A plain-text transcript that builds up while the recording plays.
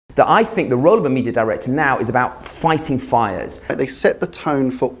That I think the role of a media director now is about fighting fires. They set the tone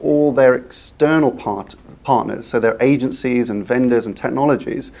for all their external partners, so their agencies and vendors and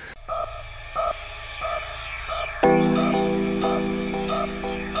technologies.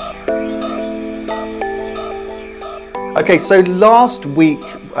 Okay, so last week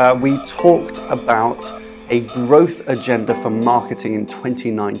we talked about a growth agenda for marketing in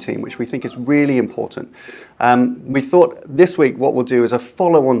 2019, which we think is really important. We thought this week what we'll do as a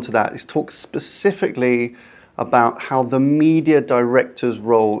follow-on to that is talk specifically about how the media director's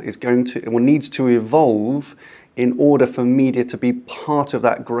role is needs to evolve in order for media to be part of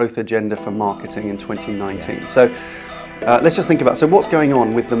that growth agenda for marketing in 2019. So let's just think about, so what's going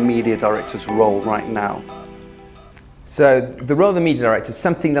on with the media director's role right now? So the role of the media director is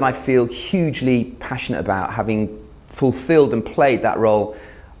something that I feel hugely passionate about, having fulfilled and played that role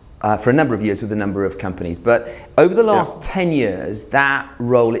for a number of years with a number of companies. But over the last 10 years, that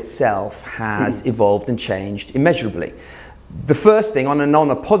role itself has evolved and changed immeasurably. The first thing, on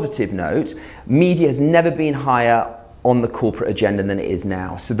a positive note, media has never been higher on the corporate agenda than it is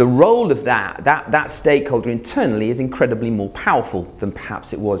now. So the role of that stakeholder internally is incredibly more powerful than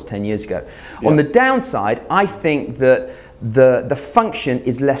perhaps it was 10 years ago. Yeah. On the downside, I think that the function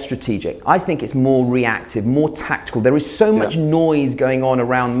is less strategic. I think it's more reactive, more tactical. There is so much noise going on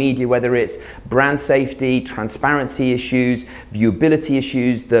around media, whether it's brand safety, transparency issues, viewability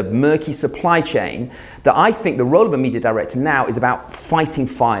issues, the murky supply chain, that I think the role of a media director now is about fighting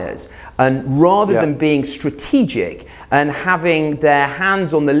fires. And rather than being strategic and having their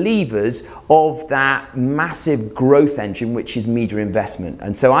hands on the levers of that massive growth engine, which is media investment.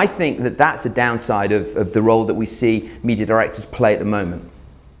 And so I think that that's a downside of the role that we see media directors play at the moment.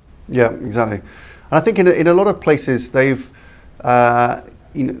 Yeah, exactly. And I think in a lot of places they've, a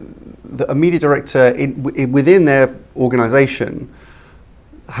media director within their organisation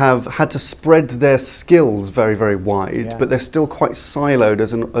have had to spread their skills very, very wide, but they're still quite siloed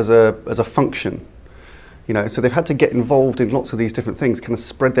as a function. So they've had to get involved in lots of these different things, kind of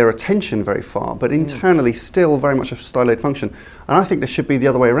spread their attention very far, but internally still very much a siloed function. And I think this should be the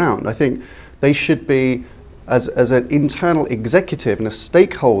other way around. I think they should be, as an internal executive and a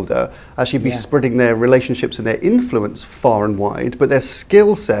stakeholder, actually be spreading their relationships and their influence far and wide, but their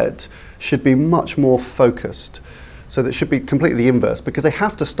skill set should be much more focused. So that should be completely the inverse, because they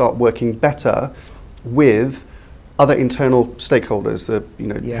have to start working better with other internal stakeholders,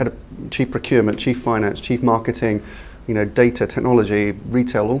 head of chief procurement, chief finance, chief marketing, data, technology,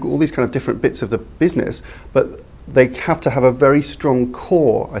 retail, all these kind of different bits of the business. But they have to have a very strong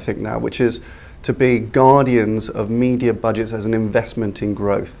core, I think now, which is to be guardians of media budgets as an investment in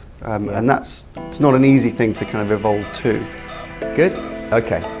growth. And it's not an easy thing to kind of evolve to. Good.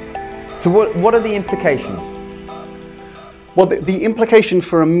 Okay. So what are the implications? Well, the implication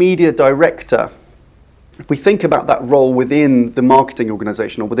for a media director, if we think about that role within the marketing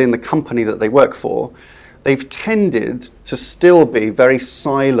organisation or within the company that they work for, they've tended to still be very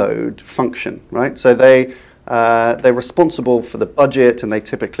siloed function, right? So they're responsible for the budget, and they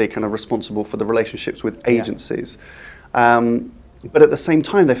typically kind of responsible for the relationships with agencies. But at the same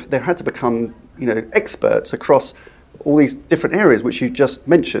time, they've had to become experts across all these different areas which you just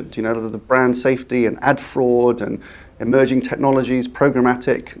mentioned, the brand safety and ad fraud and emerging technologies,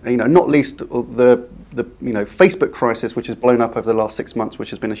 programmatic, not least the Facebook crisis, which has blown up over the last 6 months, which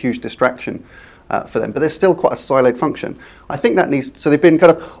has been a huge distraction for them. But there's still quite a siloed function. I think that so they've been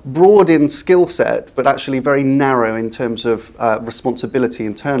kind of broad in skill set, but actually very narrow in terms of responsibility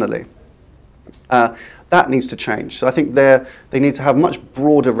internally. That needs to change. So I think they need to have much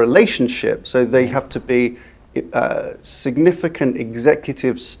broader relationships. So they have to be significant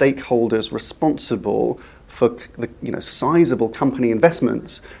executive stakeholders responsible for the sizable company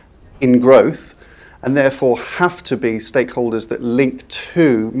investments in growth, and therefore have to be stakeholders that link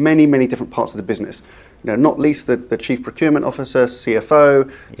to many, many different parts of the business. Not least the chief procurement officer, CFO,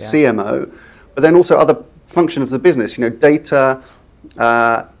 CMO, but then also other functions of the business. Data,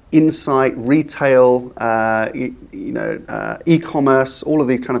 insight, retail, e-commerce, all of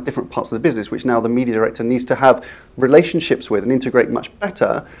these kind of different parts of the business, which now the media director needs to have relationships with and integrate much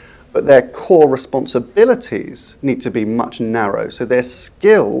better, but their core responsibilities need to be much narrow. So their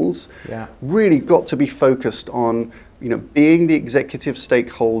skills really got to be focused on, being the executive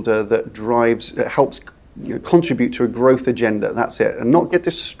stakeholder that helps contribute to a growth agenda. That's it, and not get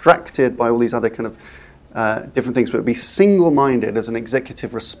distracted by all these other kind of different things, but be single-minded as an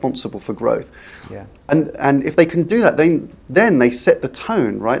executive responsible for growth. Yeah. And if they can do that, then they set the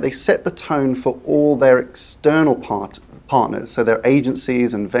tone, right? They set the tone for all their external partners, so their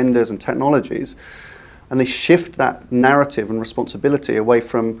agencies and vendors and technologies. and they shift that narrative and responsibility away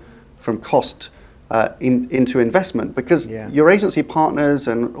from cost into investment, because your agency partners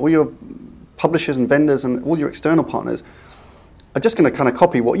and all your publishers and vendors and all your external partners are just going to kind of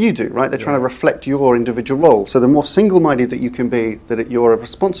copy what you do, right? They're trying to reflect your individual role. So the more single-minded that you can be, that you're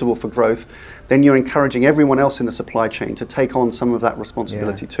responsible for growth, then you're encouraging everyone else in the supply chain to take on some of that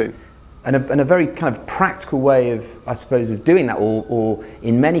responsibility too. And a very kind of practical way of, I suppose, of doing that, or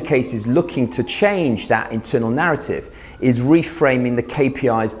in many cases looking to change that internal narrative, is reframing the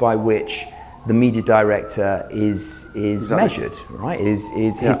KPIs by which the media director is measured, right?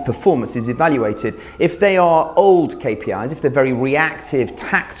 His performance is evaluated. If they are old KPIs, if they're very reactive,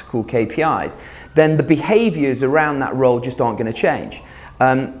 tactical KPIs, then the behaviors around that role just aren't going to change.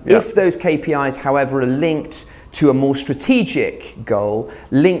 If those KPIs, however, are linked to a more strategic goal,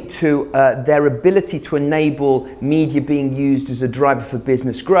 linked to their ability to enable media being used as a driver for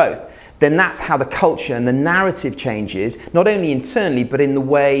business growth, then that's how the culture and the narrative changes, not only internally, but in the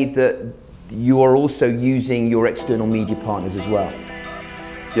way that you are also using your external media partners as well.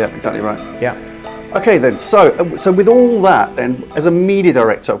 Yeah, exactly right. Yeah. Okay then, so with all that then, as a media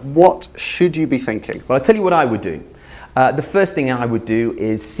director, what should you be thinking? Well, I'll tell you what I would do. The first thing I would do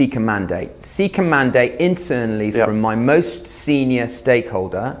is seek a mandate. Seek a mandate internally from my most senior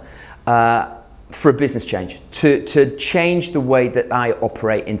stakeholder for a business change, to change the way that I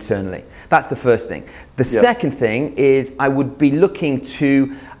operate internally. That's the first thing. The second thing is I would be looking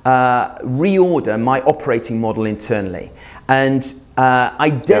to reorder my operating model internally, and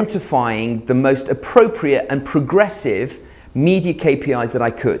identifying the most appropriate and progressive media KPIs that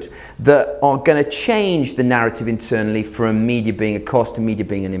I could, that are going to change the narrative internally from media being a cost to media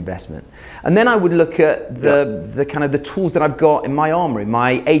being an investment. And then I would look at the kind of the tools that I've got in my armory,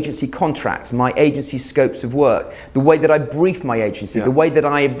 my agency contracts, my agency scopes of work, the way that I brief my agency, the way that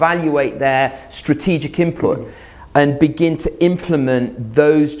I evaluate their strategic input, and begin to implement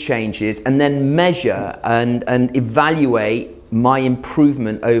those changes, and then measure and evaluate my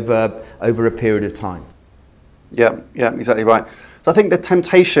improvement over a period of time. Yeah, exactly right. So I think the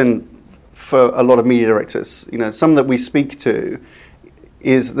temptation for a lot of media directors, some that we speak to,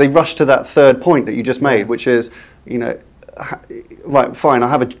 is they rush to that third point that you just made, which is, right, fine, I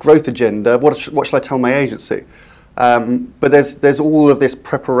have a growth agenda. What shall I tell my agency? But there's all of this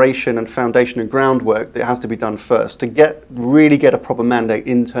preparation and foundation and groundwork that has to be done first to really get a proper mandate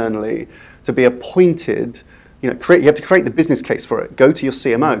internally, to be appointed. You have to create the business case for it. Go to your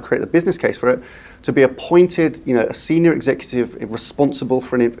CMO, create the business case for it, to be appointed, a senior executive responsible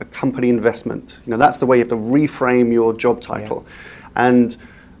for a company investment. That's the way you have to reframe your job title. And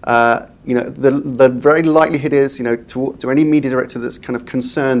the very likelihood is, to any media director that's kind of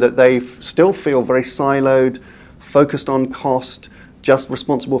concerned that they still feel very siloed, focused on cost, just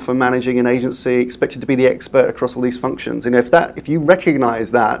responsible for managing an agency, expected to be the expert across all these functions. And if you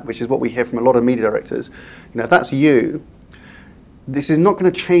recognize that, which is what we hear from a lot of media directors, if that's you, this is not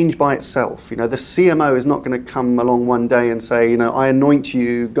going to change by itself. The CMO is not going to come along one day and say, I anoint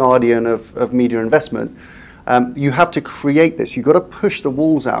you guardian of media investment. You have to create this. You've got to push the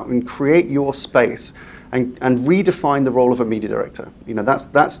walls out and create your space and redefine the role of a media director. That's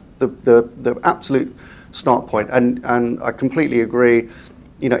the absolute start point. And I completely agree.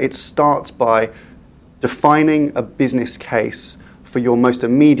 It starts by defining a business case for your most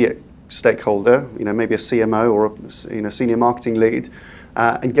immediate stakeholder, maybe a CMO or a senior marketing lead,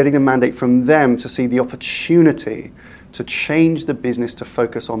 and getting a mandate from them to see the opportunity to change the business to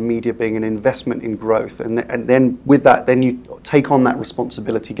focus on media being an investment in growth. And then with that, then you take on that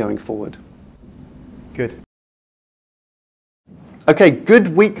responsibility going forward. Good. Okay,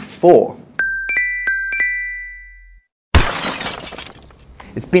 good week 4.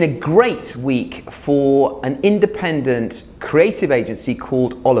 It's been a great week for an independent creative agency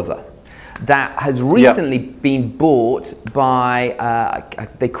called Oliver that has recently been bought by,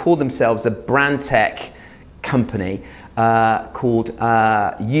 they call themselves a brand tech company called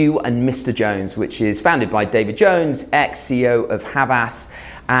You and Mr. Jones, which is founded by David Jones, ex-CEO of Havas,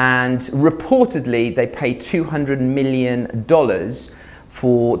 and reportedly they paid $200 million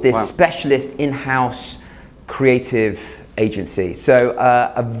for this specialist in-house creative agency. So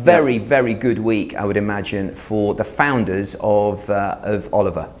a very, very good week, I would imagine, for the founders of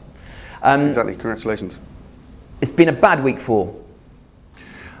Oliver. Exactly, congratulations. It's been a bad week for?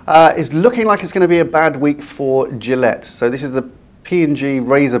 It's looking like it's going to be a bad week for Gillette. So this is the P&G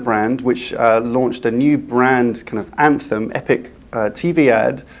razor brand, which launched a new brand kind of anthem, epic TV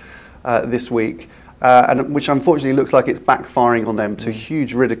ad this week, and which unfortunately looks like it's backfiring on them to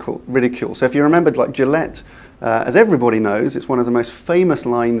huge ridicule. So if you remember, like Gillette As everybody knows, it's one of the most famous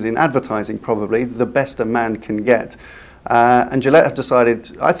lines in advertising, probably, the best a man can get. And Gillette have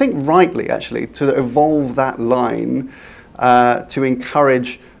decided, I think rightly actually, to evolve that line to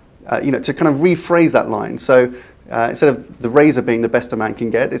encourage, to kind of rephrase that line. So instead of the razor being the best a man can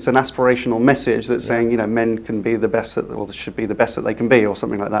get, it's an aspirational message that's saying, men can be the best that, or should be the best that they can be, or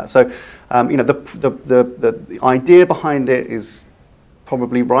something like that. So, the idea behind it is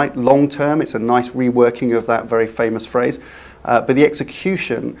probably right. Long term, it's a nice reworking of that very famous phrase. But the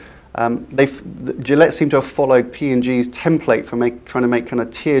execution, Gillette seem to have followed P&G's template for trying to make kind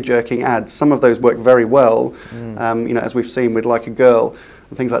of tear-jerking ads. Some of those work very well, as we've seen with Like a Girl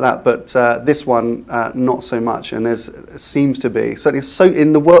and things like that. But this one, not so much. And there seems to be, certainly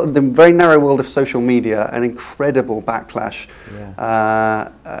in the very narrow world of social media, an incredible backlash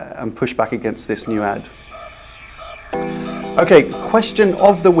and pushback against this new ad. Okay, question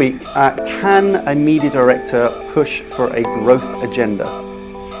of the week. Can a media director push for a growth agenda?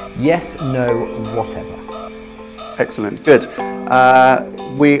 Yes, no, whatever. Excellent, good.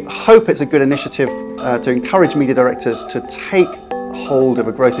 We hope it's a good initiative to encourage media directors to take hold of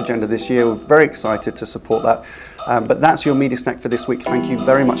a growth agenda this year. We're very excited to support that. But that's your Media Snack for this week. Thank you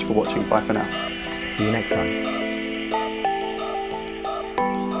very much for watching. Bye for now. See you next time.